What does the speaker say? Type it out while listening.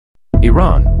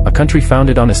Iran, a country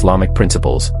founded on Islamic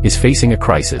principles, is facing a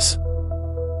crisis.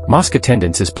 Mosque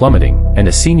attendance is plummeting, and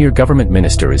a senior government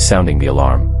minister is sounding the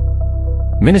alarm.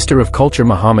 Minister of Culture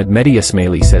Mohammad Mehdi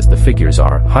Esmaili says the figures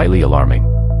are highly alarming.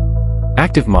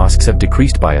 Active mosques have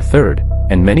decreased by a third,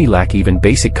 and many lack even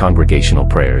basic congregational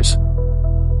prayers.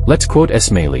 Let's quote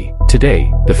Esmaili,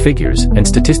 "Today, the figures and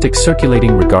statistics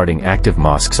circulating regarding active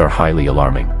mosques are highly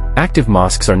alarming. Active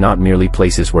mosques are not merely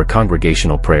places where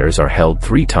congregational prayers are held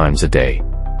 3 times a day."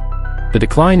 The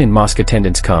decline in mosque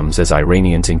attendance comes as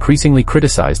Iranians increasingly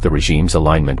criticize the regime's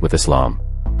alignment with Islam.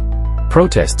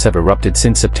 Protests have erupted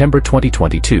since September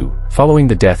 2022, following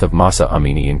the death of Mahsa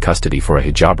Amini in custody for a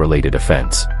hijab-related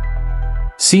offense.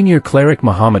 Senior cleric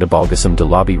Muhammad Abolghasem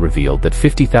Dalabi revealed that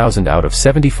 50,000 out of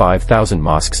 75,000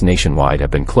 mosques nationwide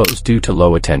have been closed due to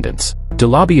low attendance.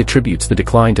 Dalabi attributes the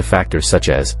decline to factors such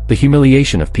as the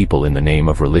humiliation of people in the name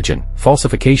of religion,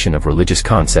 falsification of religious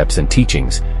concepts and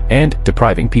teachings, and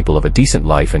depriving people of a decent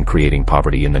life and creating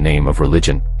poverty in the name of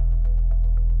religion.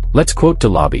 Let's quote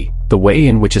Dalabi, "The way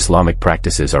in which Islamic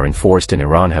practices are enforced in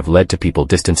Iran have led to people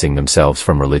distancing themselves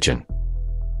from religion."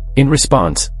 In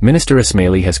response, Minister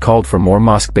Esmaili has called for more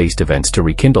mosque-based events to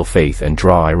rekindle faith and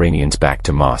draw Iranians back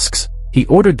to mosques. He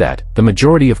ordered that the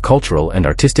majority of cultural and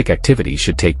artistic activities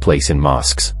should take place in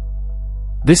mosques.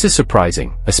 This is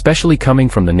surprising, especially coming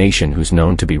from the nation who's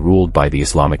known to be ruled by the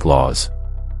Islamic laws.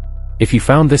 If you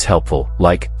found this helpful,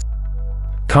 like,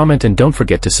 comment and don't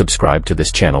forget to subscribe to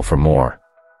this channel for more.